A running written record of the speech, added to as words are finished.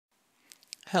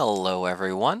Hello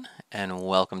everyone, and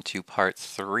welcome to part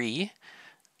 3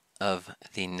 of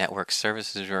the Network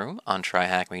Services Room on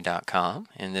TryHackMe.com.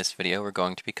 In this video we're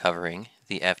going to be covering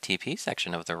the FTP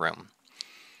section of the room.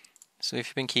 So if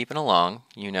you've been keeping along,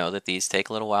 you know that these take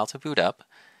a little while to boot up.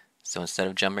 So instead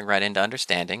of jumping right into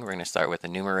understanding, we're going to start with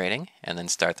enumerating and then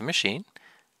start the machine.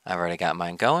 I've already got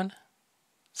mine going,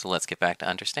 so let's get back to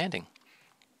understanding.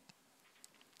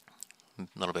 A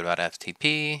little bit about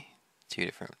FTP, two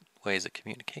different ways of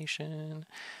communication,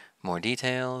 more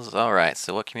details. Alright,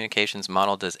 so what communications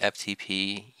model does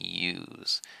FTP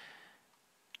use?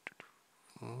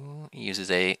 It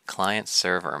uses a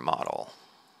client-server model.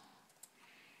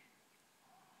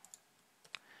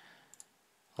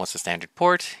 What's the standard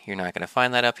port? You're not going to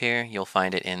find that up here. You'll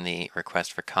find it in the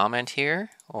request for comment here,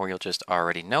 or you'll just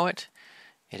already know it.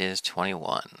 It is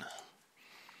 21.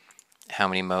 How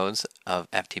many modes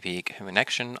of FTP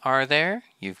connection are there?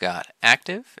 You've got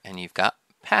active and you've got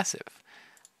passive.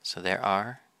 So there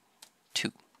are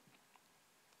 2.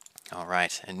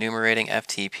 Alright, enumerating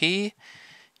FTP.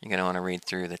 You're going to want to read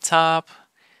through the top.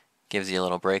 Gives you a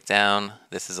little breakdown.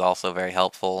 This is also very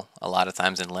helpful. A lot of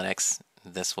times in Linux,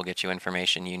 this will get you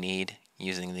information you need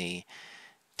using the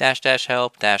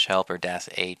 -help, or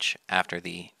 -h after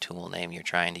the tool name you're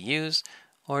trying to use,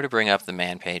 or to bring up the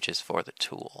man pages for the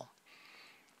tool.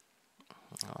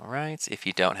 Alright, if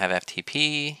you don't have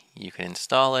FTP, you can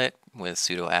install it with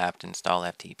sudo apt install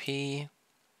ftp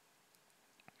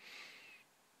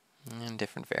and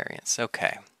different variants.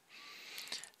 Okay,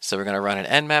 so we're going to run an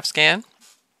nmap scan.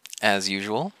 As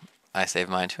usual, I save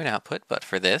mine to an output, but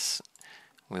for this,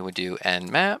 we would do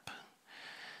nmap.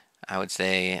 I would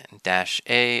say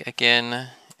 -a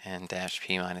again and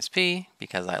 -p-p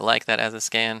because I like that as a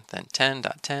scan, then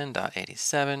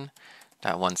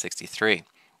 10.10.87.163.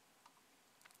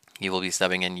 You will be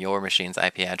subbing in your machine's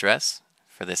IP address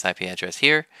for this IP address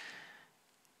here.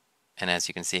 And as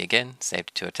you can see again, saved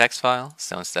it to a text file.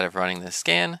 So instead of running this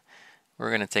scan, we're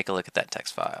going to take a look at that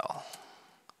text file.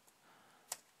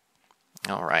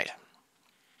 All right.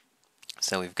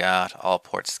 So we've got all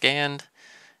ports scanned.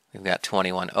 We've got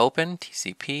 21 open,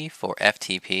 TCP for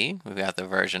FTP. We've got the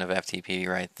version of FTP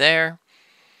right there.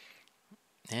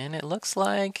 And it looks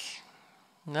like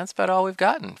that's about all we've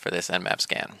gotten for this nmap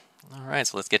scan. Alright,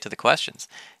 so let's get to the questions.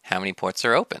 How many ports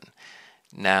are open?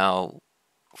 Now,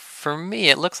 for me,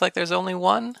 it looks like there's only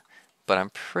 1, but I'm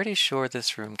pretty sure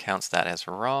this room counts that as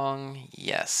wrong.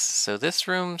 Yes, so this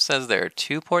room says there are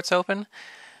 2 ports open.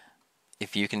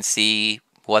 If you can see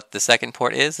what the second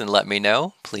port is and let me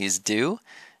know, please do,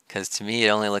 because to me it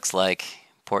only looks like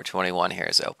port 21 here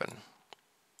is open.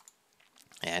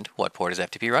 And what port is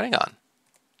FTP running on?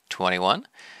 21.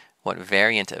 What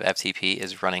variant of FTP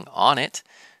is running on it?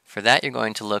 For that, you're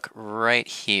going to look right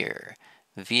here,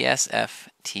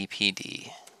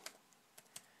 VSFTPD.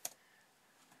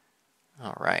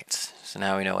 All right, so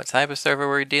now we know what type of server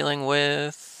we're dealing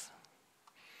with,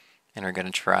 and we're going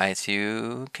to try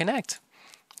to connect.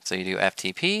 So you do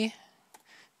FTP,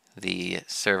 the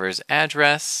server's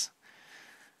address.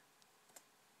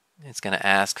 It's going to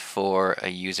ask for a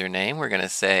username. We're going to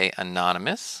say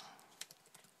anonymous.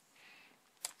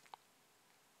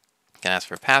 Can ask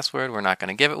for a password. We're not going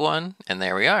to give it one, and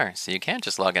there we are. So you can't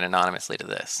just log in anonymously to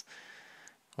this.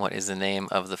 What is the name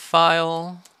of the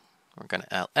file? We're going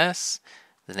to ls.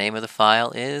 The name of the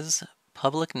file is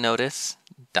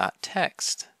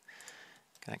publicnotice.txt.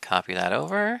 Going to copy that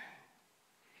over.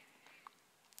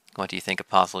 What do you think a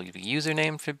possible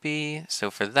username should be?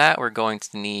 So for that, we're going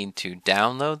to need to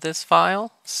download this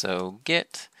file. So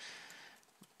git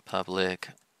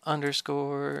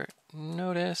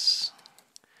public_notice.txt.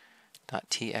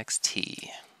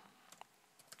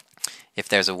 If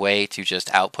there's a way to just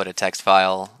output a text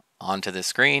file onto the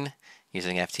screen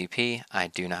using FTP, I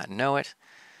do not know it,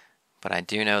 but I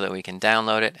do know that we can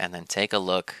download it and then take a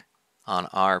look on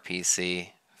our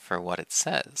PC for what it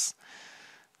says.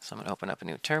 So I'm going to open up a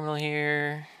new terminal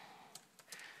here.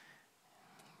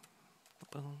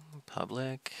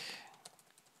 Public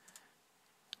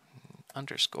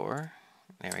underscore.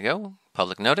 There we go.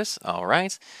 Public notice. All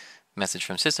right. Message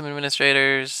from system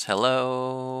administrators.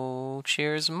 Hello.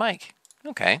 Cheers, Mike.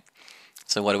 Okay.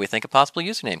 So what do we think a possible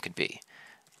username could be?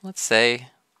 Let's say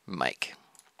Mike.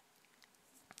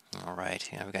 All right.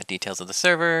 Here we've got details of the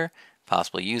server,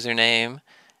 possible username,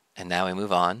 and now we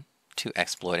move on to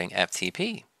exploiting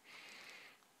FTP.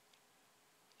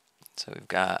 So we've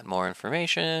got more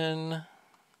information,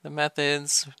 the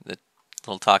methods,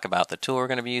 we'll talk about the tool we're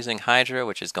going to be using, Hydra,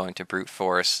 which is going to brute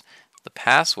force the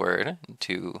password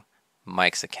to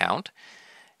Mike's account.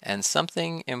 And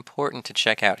something important to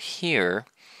check out here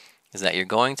is that you're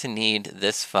going to need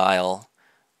this file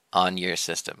on your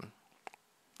system.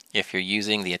 If you're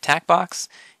using the attack box,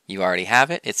 you already have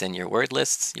it. It's in your word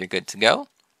lists. You're good to go.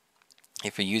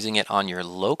 If you're using it on your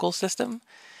local system,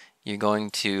 you're going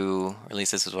to, or at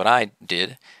least this is what I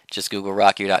did, just Google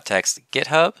rockyou.txt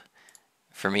GitHub.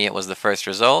 For me, it was the first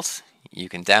result. You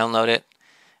can download it,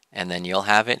 and then you'll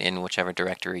have it in whichever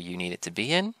directory you need it to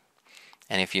be in.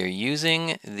 And if you're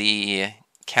using the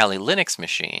Kali Linux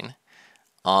machine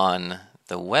on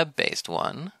the web-based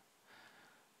one,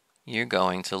 you're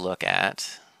going to look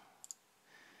at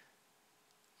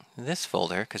this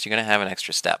folder because you're going to have an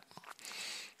extra step.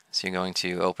 So you're going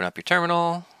to open up your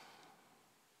terminal,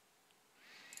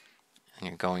 and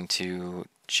you're going to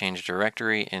change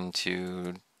directory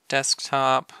into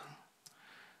desktop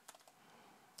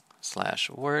 /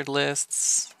 word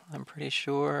lists, I'm pretty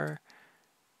sure.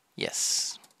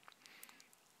 Yes.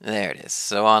 There it is.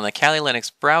 So on the Kali Linux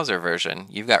browser version,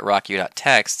 you've got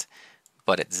rockyou.txt,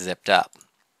 but it's zipped up.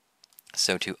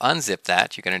 So to unzip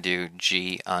that, you're going to do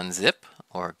gunzip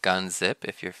or gunzip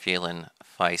if you're feeling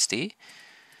feisty.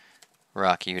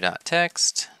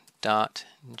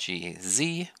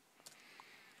 rockyou.txt.gz.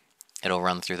 It'll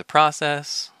run through the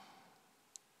process.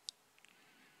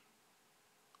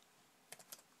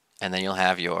 And then you'll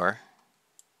have your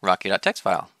rockyou.txt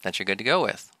file that you're good to go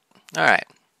with. All right.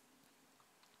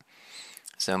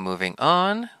 So moving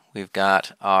on, we've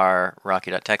got our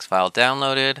rockyou.txt file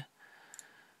downloaded.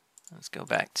 Let's go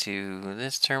back to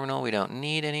this terminal we don't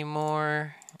need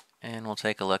anymore, and we'll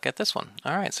take a look at this one.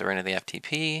 All right, so we're into the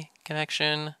FTP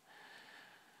connection.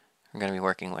 We're going to be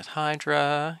working with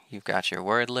Hydra. You've got your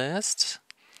word list.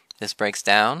 This breaks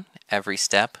down every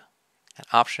step and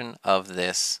option of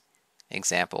this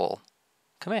example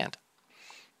command.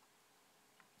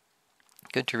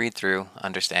 Good to read through,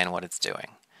 understand what it's doing.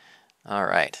 All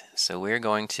right, so we're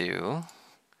going to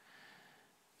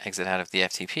exit out of the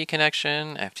FTP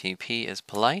connection. FTP is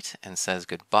polite and says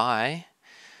goodbye.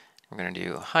 We're going to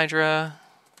do Hydra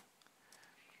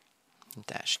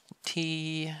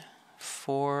 -T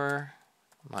 4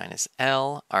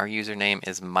 -L. Our username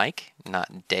is Mike,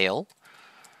 not Dale.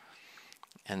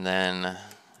 And then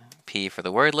P for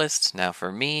the word list. Now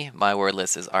for me, my word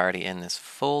list is already in this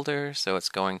folder, so it's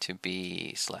going to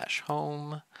be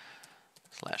 /home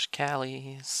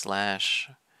 /Kali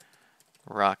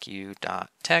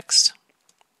 /rockyou.txt.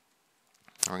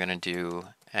 We're going to do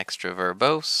extra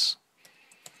verbose,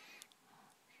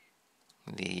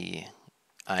 the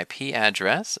IP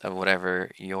address of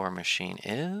whatever your machine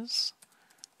is,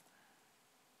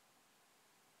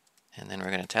 and then we're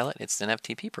going to tell it it's an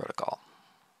FTP protocol.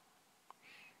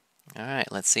 All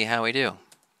right, let's see how we do.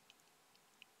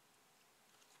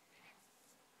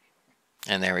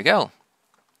 And there we go.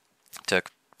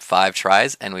 Took 5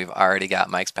 tries, and we've already got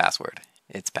Mike's password.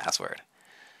 It's password.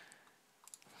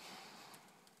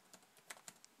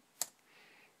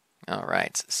 All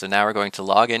right, so now we're going to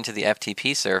log into the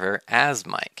FTP server as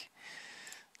Mike.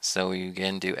 So we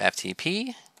again do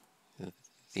FTP,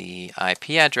 the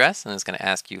IP address, and it's going to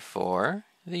ask you for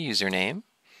the username,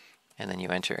 and then you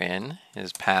enter in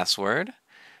his password,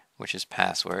 which is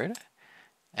password,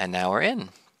 and now we're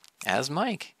in as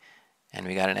Mike. And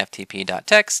we got an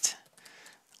ftp.txt.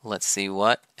 Let's see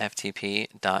what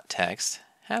ftp.txt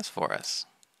has for us.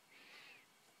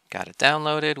 Got it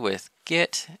downloaded with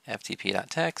git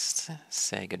ftp.txt,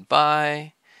 say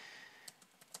goodbye,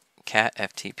 cat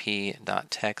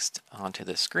ftp.txt onto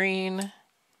the screen,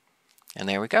 and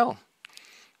there we go.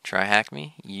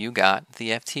 TryHackMe, you got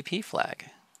the FTP flag.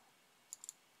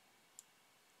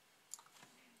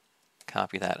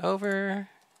 Copy that over.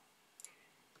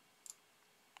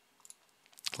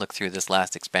 Look through this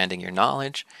last expanding your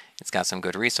knowledge. It's got some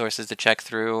good resources to check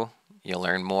through. You'll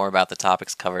learn more about the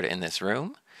topics covered in this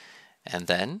room. And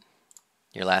then,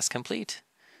 your last complete.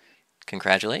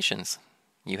 Congratulations.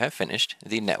 You have finished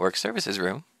the Network Services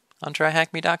room on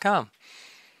TryHackMe.com.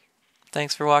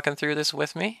 Thanks for walking through this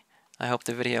with me. I hope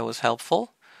the video was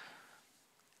helpful.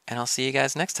 And I'll see you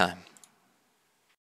guys next time.